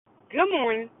Good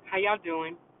morning. How y'all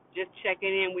doing? Just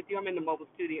checking in with you. I'm in the mobile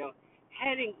studio,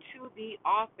 heading to the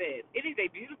office. It is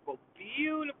a beautiful,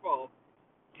 beautiful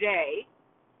day,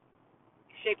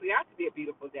 shaping out to be a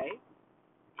beautiful day.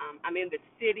 I'm in the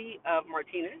city of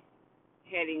Martinez,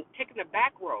 taking the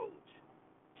back roads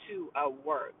to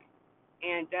work,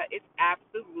 and it's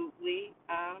absolutely,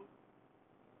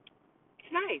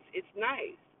 it's nice. It's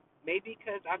nice. Maybe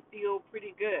because I feel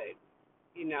pretty good.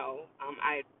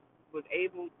 I was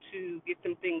able to get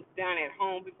some things done at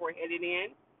home before heading in.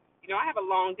 I have a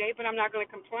long day, but I'm not going to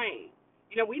complain.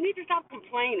 We need to stop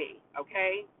complaining,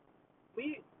 okay?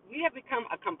 We have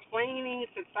become a complaining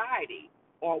society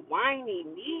or whiny,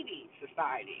 needy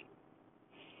society.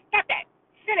 Stop that.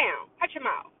 Sit down. Shut your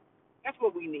mouth. That's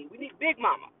what we need. We need Big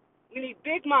Mama. We need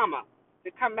Big Mama to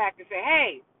come back and say,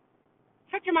 hey,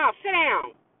 shut your mouth. Sit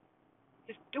down.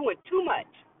 Just doing too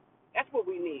much. That's what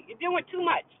we need. You're doing too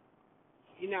much.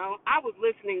 I was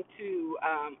listening to,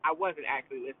 I wasn't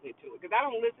actually listening to it because I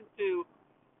don't listen to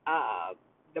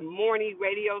the morning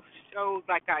radio shows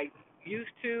like I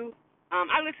used to.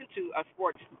 I listen to a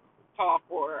sports talk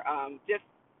or just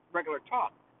regular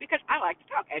talk because I like to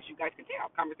talk, as you guys can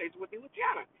tell. Conversation with me with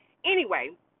Gianna.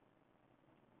 Anyway,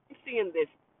 I'm seeing this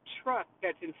truck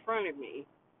that's in front of me,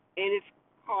 and it's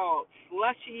called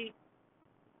Slushy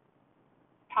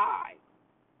Pie.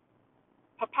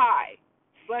 Papai.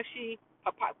 Slushy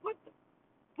Papai.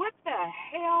 What the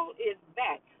hell is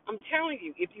that? I'm telling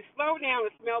you, if you slow down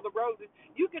and smell the roses,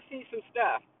 you can see some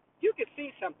stuff. You can see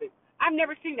something. I've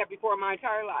never seen that before in my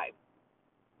entire life.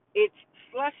 It's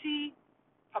Slushy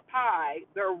Papai,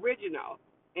 the original,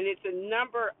 and it's a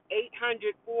number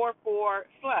 800-44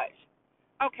 slush.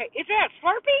 Okay, is that a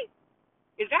Slurpee?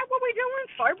 Is that what we're doing?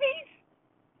 Slurpees?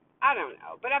 I don't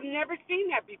know, but I've never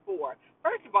seen that before.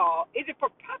 First of all, is it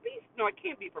for puppies? No, it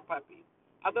can't be for puppies.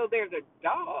 Although there's a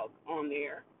dog on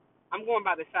there, I'm going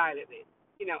by the side of it.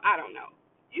 I don't know.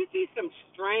 You see some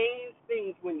strange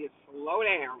things when you slow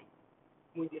down.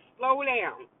 When you slow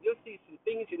down, you'll see some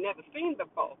things you've never seen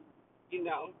before. You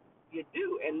do.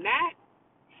 And that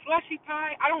slushy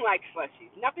pie, I don't like slushies.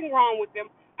 Nothing wrong with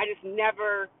them. I just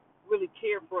never really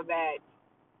cared for that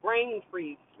brain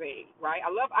freeze thing, right? I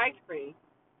love ice cream,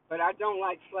 but I don't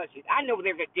like slushies. I know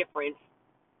there's a difference.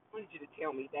 I wanted you to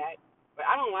tell me that, but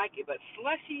I don't like it. But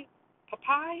slushy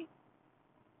papai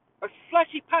or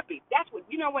slushy puppy, that's what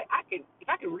you know. What I can, if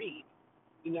I can read,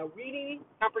 reading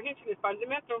comprehension is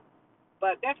fundamental.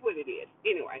 But that's what it is.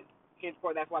 Anyway,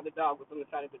 henceforth, that's why the dog was on the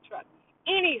side of the truck.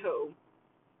 Anywho,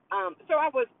 so I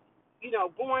was,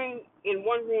 going in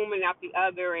one room and out the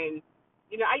other, and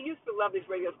I used to love this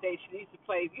radio station. It used to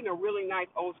play, really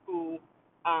nice old school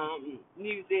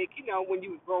music, when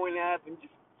you was growing up, and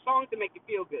just songs to make you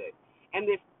feel good. And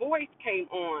this voice came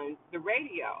on the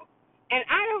radio, and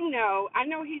I don't know. I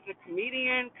know he's a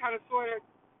comedian, kind of, sort of,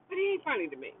 but he ain't funny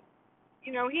to me.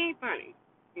 He ain't funny.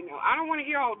 I don't want to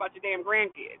hear all about your damn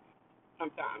grandkids.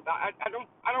 Sometimes I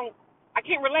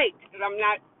can't relate because I'm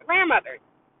not a grandmother.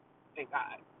 Thank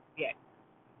God, yet.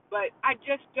 But I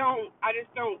just don't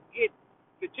get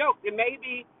the joke. And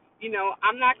maybe,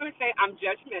 I'm not going to say I'm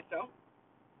judgmental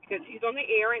because he's on the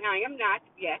air and I am not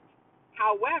yet.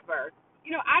 However,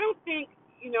 I don't think,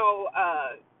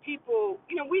 people,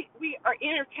 we are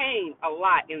entertained a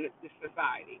lot in this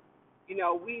society.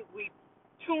 We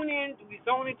tune in, we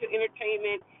zone into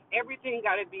entertainment. Everything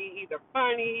got to be either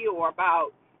funny or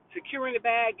about securing the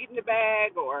bag, getting the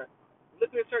bag, or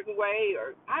looking a certain way,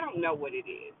 or I don't know what it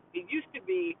is. It used to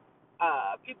be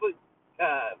people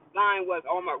line was,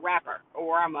 oh, I'm a rapper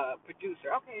or I'm a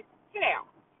producer. Okay, sit down.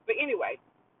 But anyway,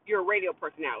 you're a radio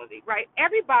personality, right?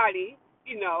 Everybody,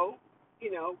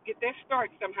 get their start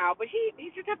somehow, but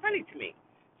he's just not funny to me.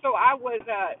 So I was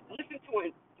listening to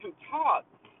him talk,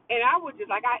 and I was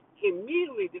just like, I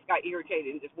immediately just got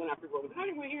irritated and just went out the room. I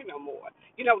didn't want to hear no more.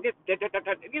 Did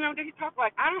he talk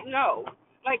like, I don't know.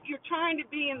 Like you're trying to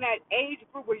be in that age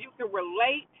group where you can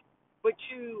relate, but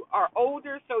you are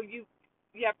older, so you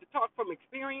have to talk from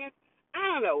experience. I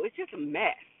don't know. It's just a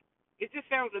mess. It just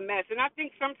sounds a mess. And I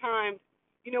think sometimes,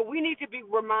 we need to be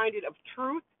reminded of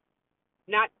truth,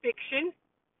 not fiction,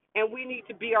 and we need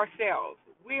to be ourselves.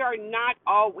 We are not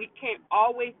all. We can't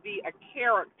always be a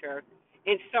character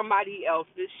in somebody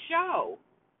else's show.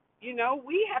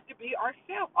 We have to be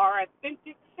ourselves, our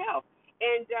authentic self.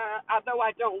 And although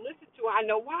I don't listen to it, I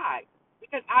know why.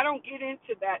 Because I don't get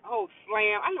into that whole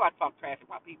slam. I know I talk trash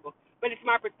about people, but it's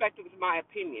my perspective, it's my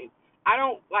opinion. I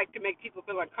don't like to make people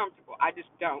feel uncomfortable. I just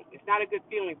don't. It's not a good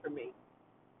feeling for me.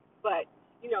 But,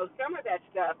 some of that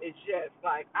stuff is just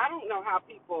like, I don't know how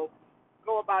people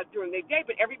go about during their day,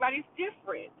 but everybody's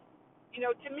different.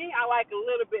 To me, I like a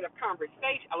little bit of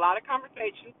conversation, a lot of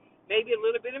conversation, maybe a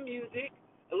little bit of music,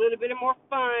 a little bit of more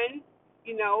fun,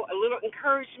 a little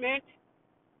encouragement,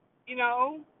 you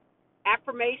know,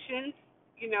 affirmations,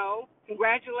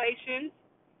 congratulations,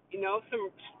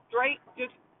 some straight,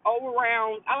 just all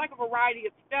around. I like a variety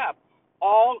of stuff,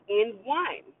 all in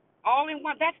one. All in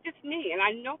one. That's just me, and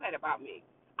I know that about me.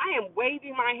 I am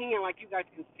waving my hand like you guys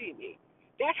can see me.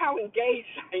 That's how engaged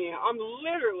I am. I'm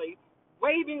literally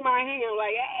waving my hand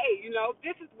like, hey,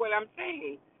 this is what I'm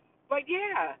saying. But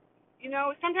yeah,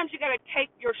 sometimes you got to take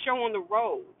your show on the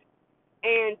road.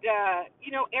 And,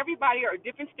 everybody are at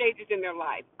different stages in their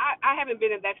life. I haven't been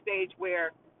at that stage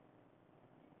where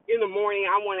in the morning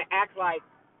I want to act like,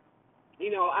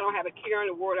 I don't have a care in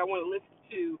the world. I want to listen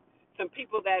to some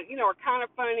people that, are kind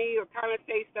of funny or kind of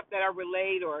say stuff that I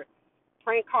relate or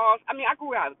prank calls. I mean, I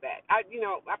grew out of that. I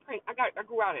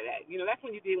grew out of that. That's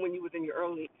when you did when you was in your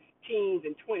early teens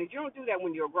and 20s. You don't do that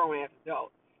when you're a grown ass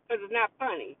adult because it's not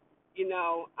funny. You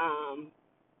know,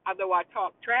 although I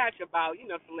talk trash about,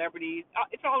 celebrities,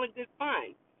 it's all in good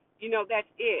fun. That's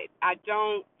it. I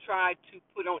don't try to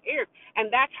put on airs.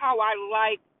 And that's how I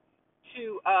like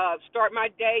to start my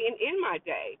day and end my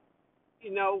day,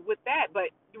 with that.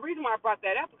 But the reason why I brought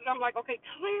that up is because I'm like, okay,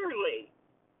 clearly,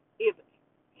 if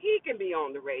he can be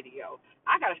on the radio,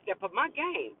 I got to step up my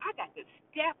game. I got to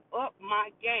step up my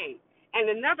game. And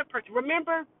another person,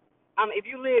 remember, if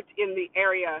you lived in the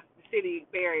area, the city,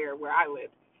 Bay Area where I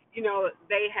lived,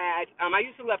 they had, I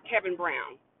used to love Kevin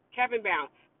Brown. Kevin Brown.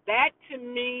 That to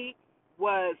me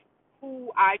was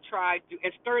who I tried to,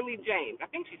 and Sterling James. I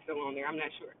think she's still on there. I'm not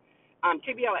sure.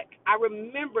 KBLX. I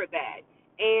remember that.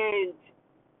 And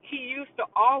he used to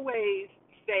always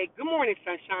say, "Good morning,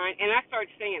 sunshine," and I started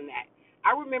saying that.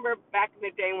 I remember back in the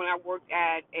day when I worked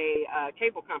at a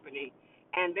cable company,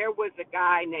 and there was a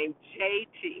guy named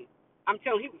JT. I'm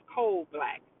telling you, he was coal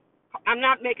black. I'm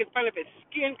not making fun of his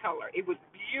skin color. It was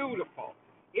beautiful.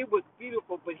 It was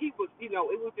beautiful, but he was, it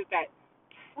was just that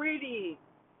pretty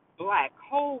black,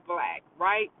 coal black,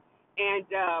 right? And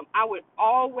I would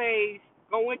always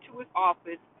go into his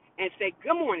office and say,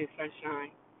 "Good morning,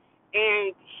 sunshine,"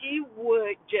 and he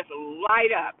would just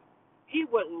light up. He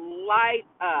would light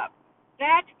up.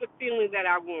 That's the feeling that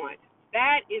I want.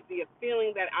 That is the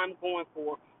feeling that I'm going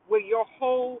for, where your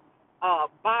whole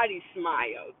body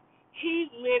smiles. He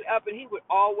lit up and he would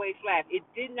always laugh. It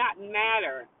did not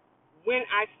matter when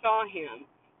I saw him.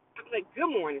 I was like, "Good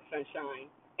morning, sunshine,"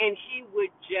 and he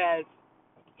would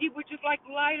just like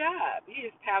light up. He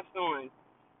just passed on.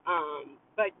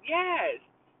 But yes,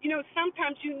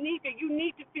 sometimes you need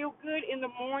to feel good in the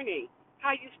morning.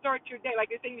 How you start your day. Like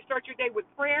they say, you start your day with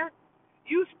prayer.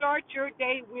 You start your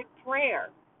day with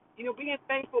prayer. Being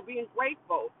thankful, being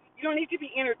grateful. You don't need to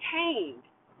be entertained.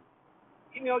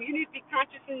 You need to be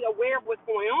consciously aware of what's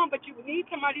going on, but you need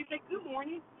somebody to say good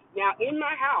morning. Now, in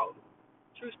my house,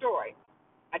 true story,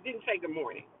 I didn't say good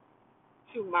morning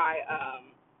to my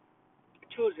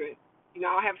children.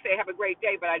 I'll have to say have a great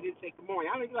day, but I didn't say good morning.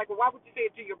 I don't know, like, well, why would you say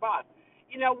it to your boss?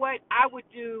 You know what? I would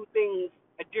do things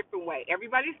a different way.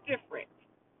 Everybody's different.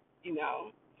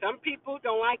 Some people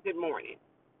don't like good morning.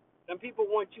 Some people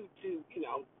want you to,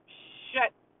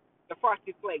 shut the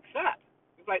frosted flakes up.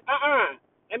 It's like,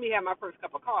 let me have my first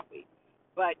cup of coffee.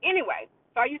 But anyway,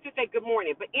 so I used to say good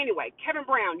morning. But anyway, Kevin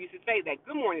Brown used to say that,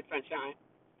 "Good morning, sunshine."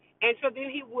 And so then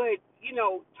he would,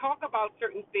 talk about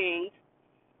certain things,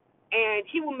 and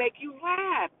he will make you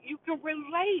laugh. You can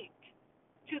relate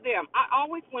to them. I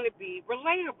always want to be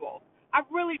relatable. I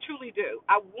really, truly do.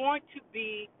 I want to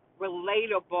be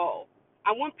relatable.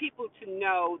 I want people to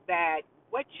know that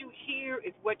what you hear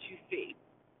is what you see.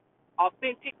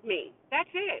 Authentic me. That's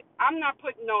it. I'm not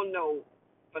putting on no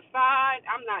facade.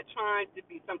 I'm not trying to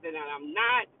be something that I'm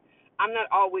not. I'm not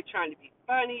always trying to be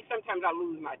funny. Sometimes I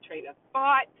lose my train of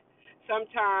thought.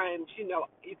 Sometimes,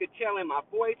 you could tell in my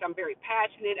voice I'm very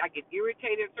passionate. I get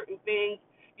irritated at certain things.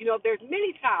 There's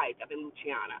many sides of it,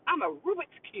 Luciana. I'm a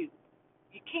Rubik's Cube.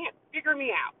 You can't figure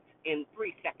me out in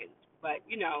 3 seconds. But,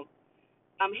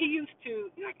 he used to,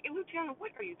 you're like, "Hey, Luciana,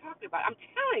 what are you talking about?" I'm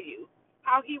telling you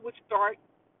how he would start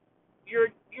your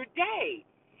day.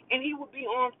 And he would be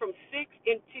on from 5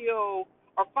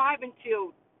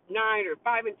 until 9 or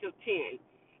 5 until 10.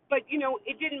 But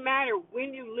it didn't matter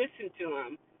when you listened to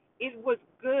him. It was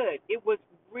good. It was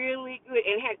really good,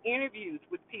 and had interviews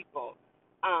with people,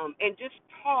 and just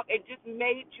talk, and just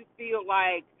made you feel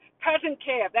like cousin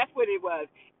Kev. That's what it was.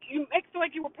 You make it feel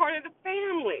like you were part of the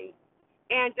family,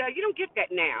 and you don't get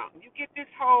that now. You get this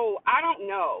whole, I don't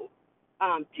know,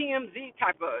 TMZ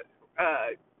type of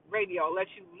radio,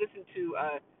 unless you listen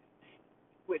to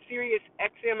with Sirius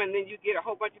XM, and then you get a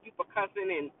whole bunch of people cussing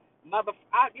and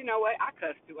You know what? I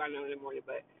cuss too. I know in the morning,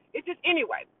 but it's just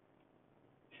anyway.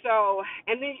 So,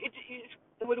 and then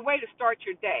it was a way to start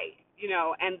your day,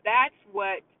 and that's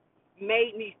what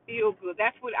made me feel good.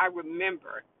 That's what I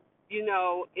remember.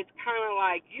 It's kind of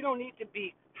like you don't need to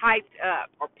be hyped up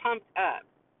or pumped up.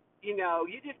 You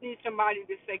just need somebody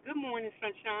to say, "Good morning,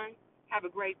 sunshine. Have a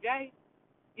great day."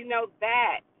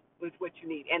 That was what you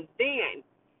need. And then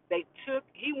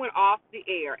he went off the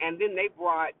air, and then they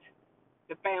brought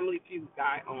the Family Feud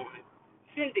guy on,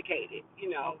 syndicated.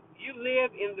 You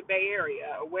live in the Bay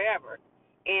Area or wherever,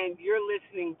 and you're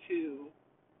listening to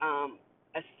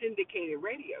a syndicated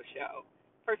radio show.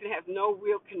 Person has no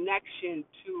real connection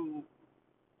to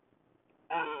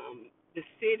the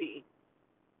city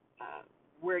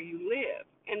where you live,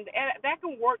 and that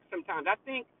can work sometimes. I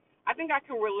think I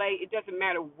can relate. It doesn't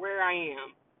matter where I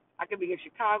am. I could be in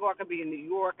Chicago. I could be in New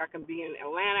York. I can be in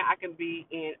Atlanta. I can be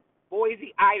in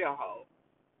Boise, Idaho.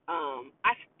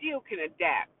 I still can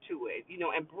adapt to it,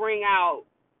 and bring out,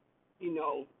 you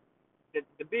know,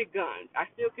 the big guns. I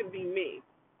still can be me,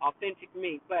 authentic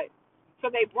me. But so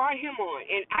they brought him on,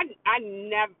 and I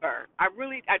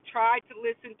tried to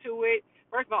listen to it.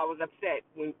 First of all, I was upset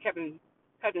when cousin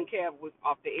Kev was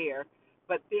off the air,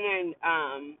 but then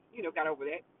got over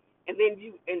that, and then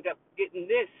you end up getting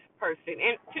this person,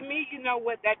 and to me, you know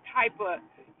what, that type of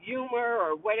humor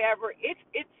or whatever,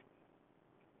 it's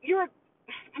you're.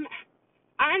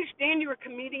 I understand you're a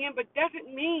comedian, but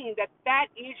doesn't mean that that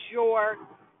is your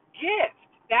gift.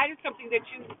 That is something that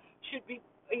you should be,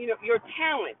 your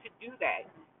talent to do that.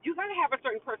 You got to have a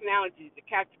certain personality to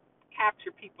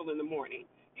capture people in the morning.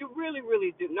 You really,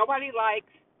 really do. Nobody likes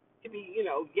to be,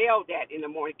 yelled at in the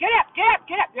morning. Get up, get up,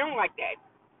 get up. They don't like that.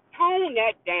 Tone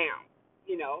that down,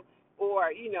 you know.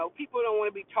 Or, people don't want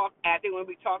to be talked at. They want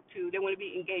to be talked to. They want to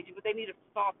be engaging, but they need a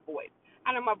soft voice.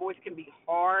 I know my voice can be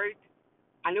hard.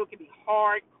 I know it can be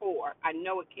hardcore. I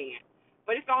know it can.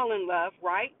 But it's all in love,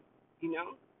 right? You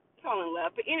know? It's all in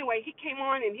love. But anyway, he came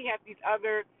on and he had these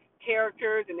other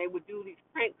characters and they would do these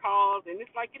prank calls and it's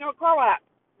like, grow up.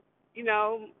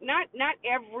 Not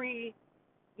every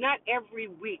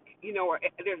week, or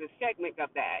there's a segment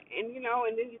of that. And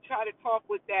then you try to talk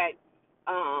with that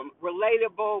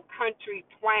relatable country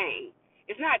twang.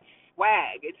 It's not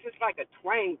swag. It's just like a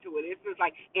twang to it. It's just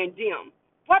like, and dim.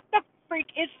 What the freak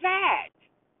is that?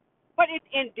 But it's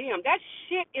in dim. That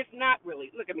shit is not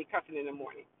really. Look at me cussing in the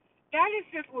morning. That is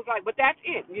just was like, but that's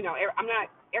it. I'm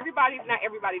not. Everybody's not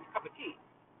everybody's cup of tea,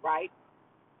 right?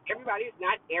 Everybody is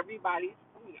not everybody's,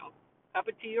 cup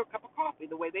of tea or cup of coffee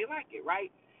the way they like it,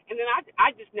 right? And then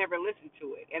I just never listened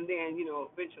to it. And then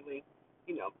eventually,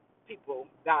 people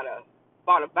bought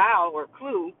a vowel or a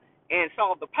clue and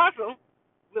solved the puzzle,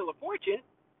 Wheel of Fortune,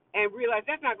 and realized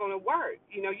that's not going to work.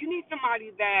 You need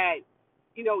somebody that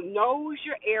knows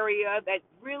your area, that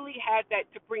really has that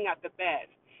to bring out the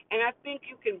best. And I think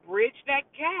you can bridge that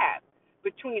gap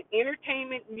between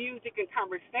entertainment, music, and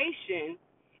conversation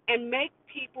and make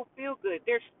people feel good.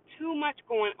 There's too much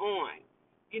going on.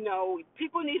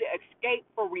 People need to escape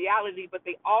for reality, but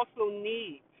they also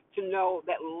need to know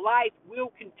that life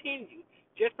will continue.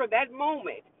 Just for that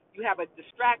moment, you have a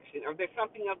distraction or there's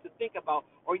something else to think about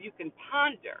or you can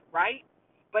ponder, right?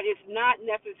 But it's not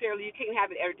necessarily, you can't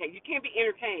have it entertained. You can't be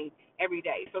entertained every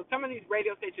day. So some of these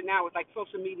radio stations now is like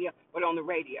social media, but on the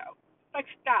radio. Like,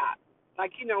 stop.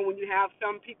 Like, when you have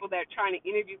some people that are trying to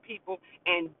interview people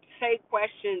and say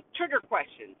questions, trigger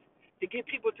questions to get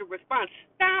people to respond.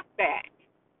 Stop that.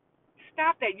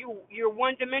 Stop that. You're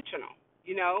one dimensional,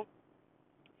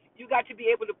 You got to be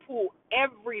able to pull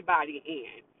everybody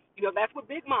in. That's what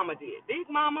Big Mama did. Big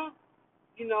Mama,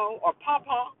 or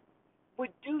Papa,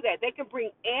 would do that. They can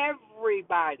bring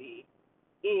everybody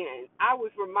in. I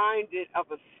was reminded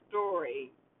of a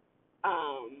story.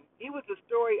 It was a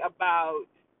story about.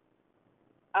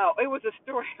 Oh, it was a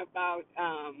story about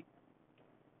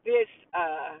this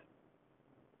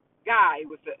guy. It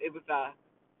was a.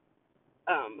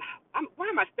 Why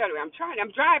am I stuttering? I'm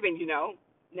driving.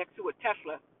 Next to a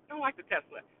Tesla. Don't like the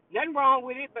Tesla. Nothing wrong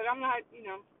with it, but I'm not.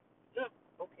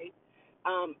 Okay.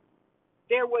 Um,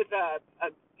 there was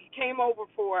he came over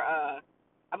for I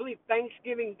believe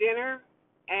Thanksgiving dinner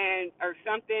and or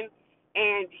something,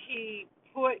 and he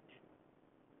put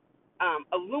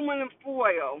aluminum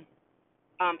foil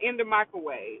in the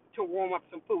microwave to warm up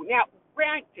some food. Now,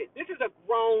 granted, this is a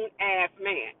grown ass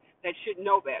man that should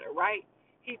know better, right?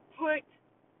 He put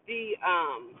the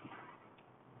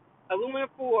aluminum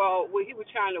foil where he was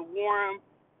trying to warm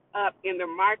up in the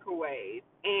microwave,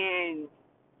 and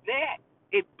that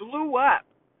it blew up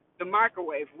the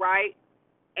microwave, right?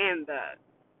 And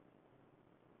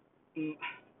his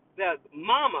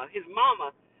mama,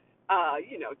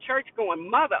 church going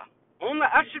mother on the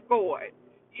usher board,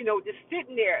 just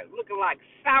sitting there looking like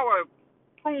sour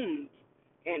prunes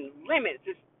and lemons,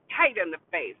 just tight in the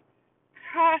face.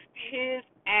 Cussed his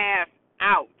ass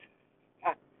out.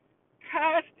 Uh,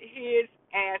 Cussed his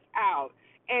ass out.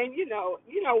 And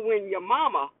when your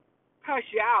mama cuss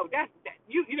you out,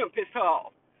 you done piss her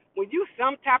off. When you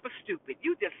some type of stupid,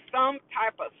 you just some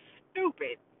type of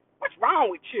stupid. What's wrong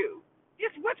with you?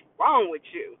 Just what's wrong with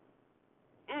you?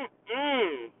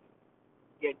 Mm-mm.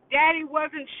 Your daddy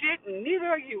wasn't shit, and neither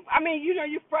are you. I mean, you're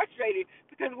frustrated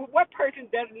because what person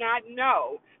does not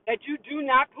know that you do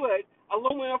not put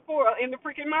aluminum foil in the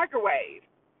freaking microwave?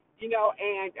 And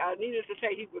needless to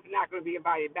say, he was not going to be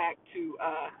invited back to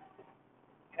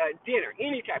dinner,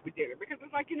 any type of dinner, because it's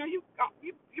like, you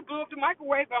blew up the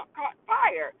microwave, caught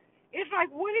fire. It's like,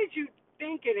 what did you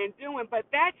thinking and doing? But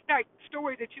that's like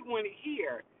story that you want to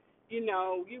hear. You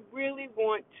really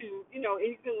want to, and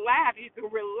you can laugh, you can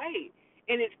relate,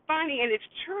 and it's funny and it's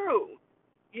true.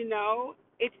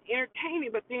 It's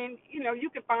entertaining, but then you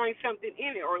can find something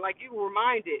in it, or like you were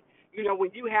reminded,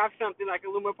 when you have something like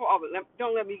aluminum foil, but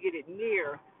don't let me get it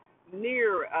near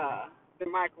the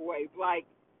microwave. Like,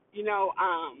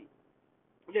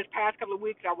 this past couple of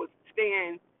weeks I was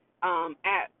staying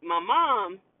at my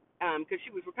mom because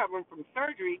she was recovering from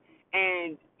surgery,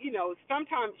 and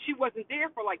sometimes she wasn't there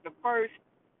for like the first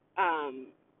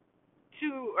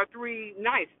 2 or 3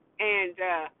 nights, and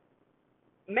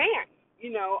man,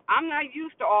 I'm not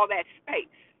used to all that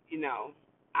space.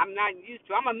 I'm not used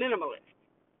to. I'm a minimalist.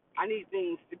 I need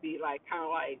things to be like kind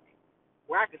of like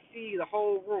where I could see the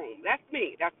whole room. That's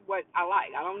me. That's what I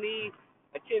like. I don't need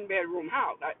a 10-bedroom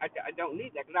house. I don't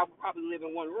need that because I would probably live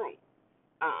in one room,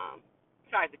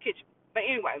 besides the kitchen. But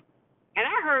anyway, and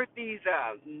I heard these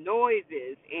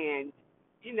noises, and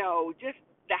just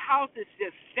the house is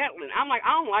just settling. I'm like,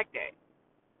 I don't like that.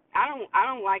 I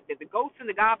don't like that. The ghosts and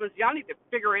the goblins, y'all need to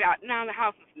figure it out. No, the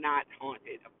house is not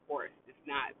haunted, of course. It's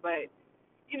not. But,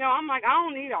 I'm like, I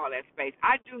don't need all that space.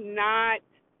 I do not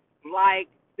like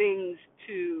things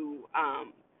to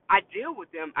I deal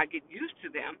with them, I get used to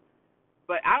them,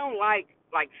 but I don't like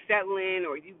settling,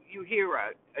 or you hear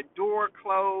a door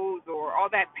close, or all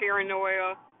that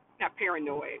paranoia. Not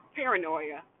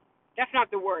paranoia. That's not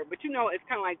the word, but it's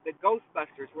kind of like the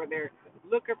Ghostbusters where they're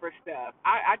looking for stuff.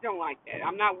 I don't like that.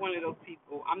 I'm not one of those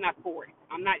people. I'm not for it.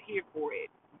 I'm not here for it.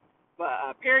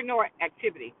 But paranoid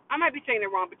activity. I might be saying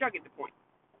it wrong, but y'all get the point.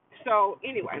 So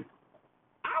anyway,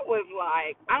 I was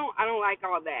like, I don't like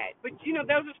all that. But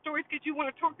those are stories that you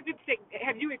want to talk to people. Say,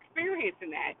 have you experienced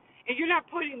in that? And you're not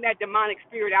putting that demonic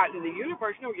spirit out in the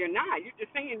universe. No, you're not. You're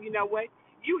just saying, you know what?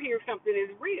 You hear something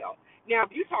is real. Now, if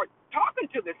you start talking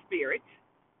to the spirits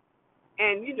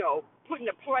and putting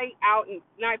a plate out and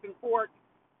knife and fork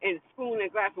and spoon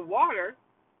and glass of water,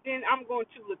 then I'm going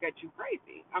to look at you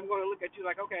crazy. I'm going to look at you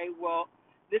like, okay, well,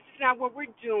 this is not what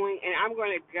we're doing, and I'm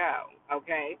going to go.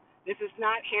 Okay. This is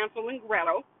not Hansel and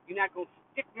Gretel. You're not going to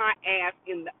stick my ass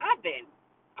in the oven.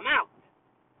 I'm out.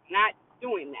 Not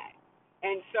doing that.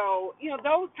 And so,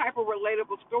 those type of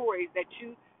relatable stories that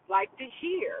you like to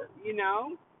hear, you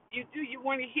do. You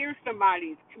want to hear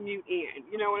somebody's commute in.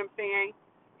 You know what I'm saying?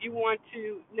 You want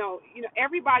to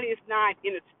everybody is not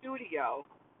in a studio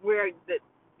where the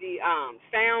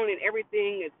sound and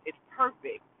everything is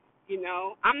perfect.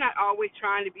 I'm not always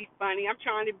trying to be funny. I'm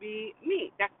trying to be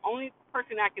me. That's the only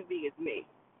person I can be is me.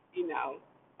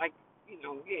 Like,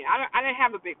 yeah, I didn't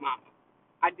have a big mama.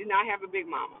 I did not have a big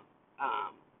mama.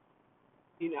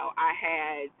 I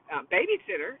had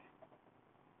babysitters,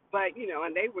 but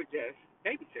and they were just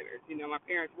babysitters. My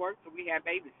parents worked, so we had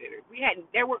babysitters.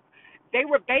 They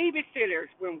were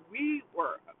babysitters when we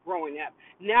were growing up.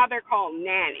 Now they're called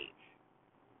nannies.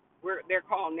 They're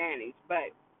called nannies,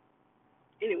 but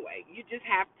anyway, you just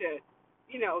have to,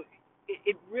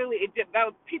 it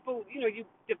develops people. You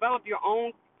develop your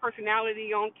own personality,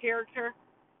 your own character,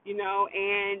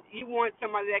 and you want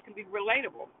somebody that can be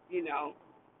relatable,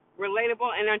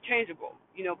 relatable and unchangeable,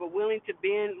 but willing to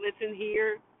bend, listen,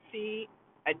 hear, see,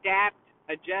 adapt,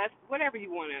 adjust, whatever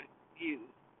you want to use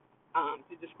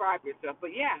to describe yourself.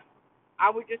 But yeah, I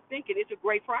was just thinking it's a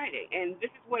great Friday, and this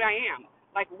is what I am.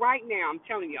 Like right now, I'm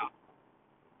telling y'all,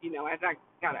 as I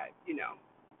gotta,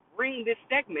 bring this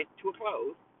segment to a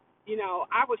close,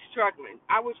 I was struggling.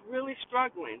 I was really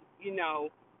struggling,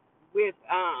 with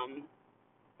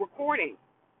recording.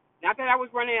 Not that I was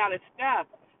running out of stuff,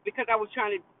 because I was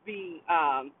trying to be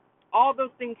all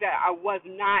those things that I was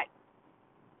not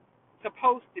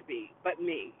supposed to be, but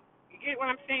me. You get what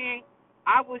I'm saying?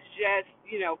 I was just,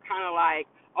 kind of like,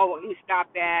 oh, let me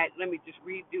stop that. Let me just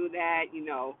redo that.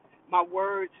 My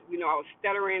words, I was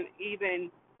stuttering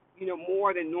even,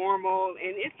 more than normal.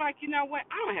 And it's like, you know what?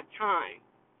 I don't have time.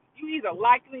 You either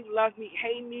like me, love me,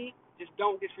 hate me, just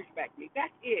don't disrespect me.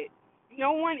 That's it.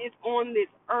 No one is on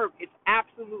this earth. It's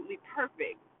absolutely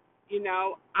perfect.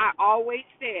 I always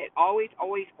said, always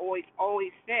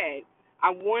said, I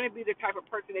want to be the type of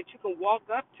person that you can walk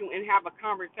up to and have a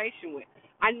conversation with.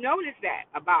 I notice that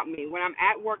about me. When I'm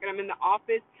at work and I'm in the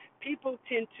office, people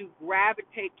tend to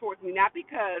gravitate towards me, not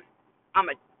because I'm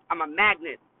a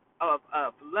magnet of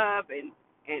love and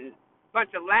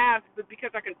bunch of laughs, but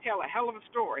because I can tell a hell of a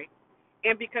story,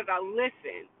 and because I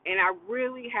listen and I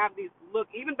really have these look.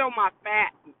 Even though my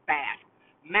fast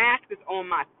mask is on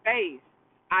my face,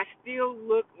 I still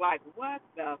look like, what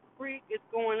the freak is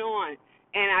going on?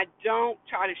 And I don't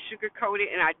try to sugarcoat it,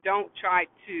 and I don't try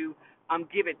to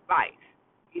give advice.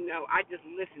 I just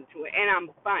listen to it, and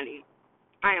I'm funny.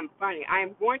 I am funny. I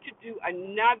am going to do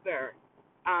another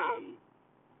um,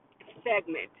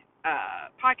 segment,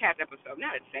 podcast episode,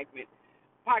 not a segment,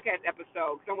 podcast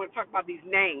episode, because I want to talk about these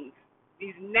names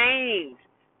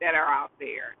that are out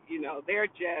there. They're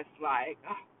just like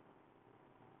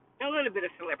a little bit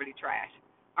of celebrity trash.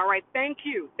 All right, thank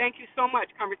you. Thank you so much.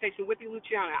 Conversation with you,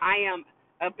 Luciana. I am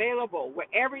available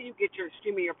wherever you get your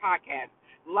streaming your podcast.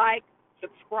 Like,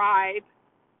 subscribe,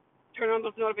 turn on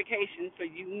those notifications so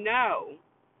you know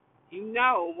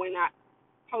when I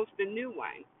post a new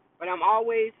one. But I'm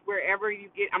always wherever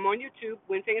you get. I'm on YouTube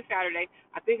Wednesday and Saturday.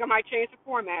 I think I might change the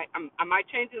format. I might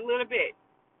change it a little bit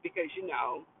because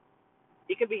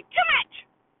it can be too much,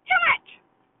 too much.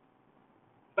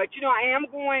 But I am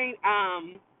going.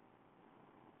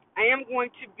 I am going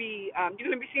to be. You're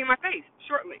going to be seeing my face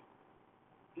shortly.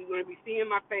 You're going to be seeing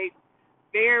my face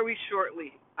very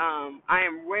shortly. I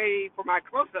am ready for my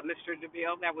close-up, Mr.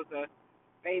 DeVille. That was a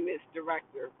famous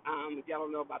director. If y'all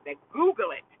don't know about that, Google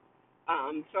it.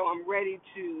 So I'm ready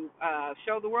to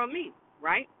show the world me,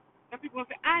 right? Some people will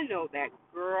say, I know that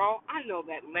girl. I know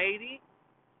that lady.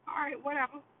 All right,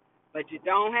 whatever. But you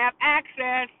don't have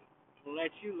access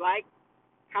unless you like,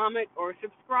 comment, or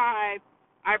subscribe.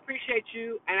 I appreciate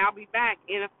you, and I'll be back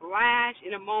in a flash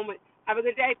in a moment. Have a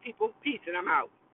good day, people. Peace, and I'm out.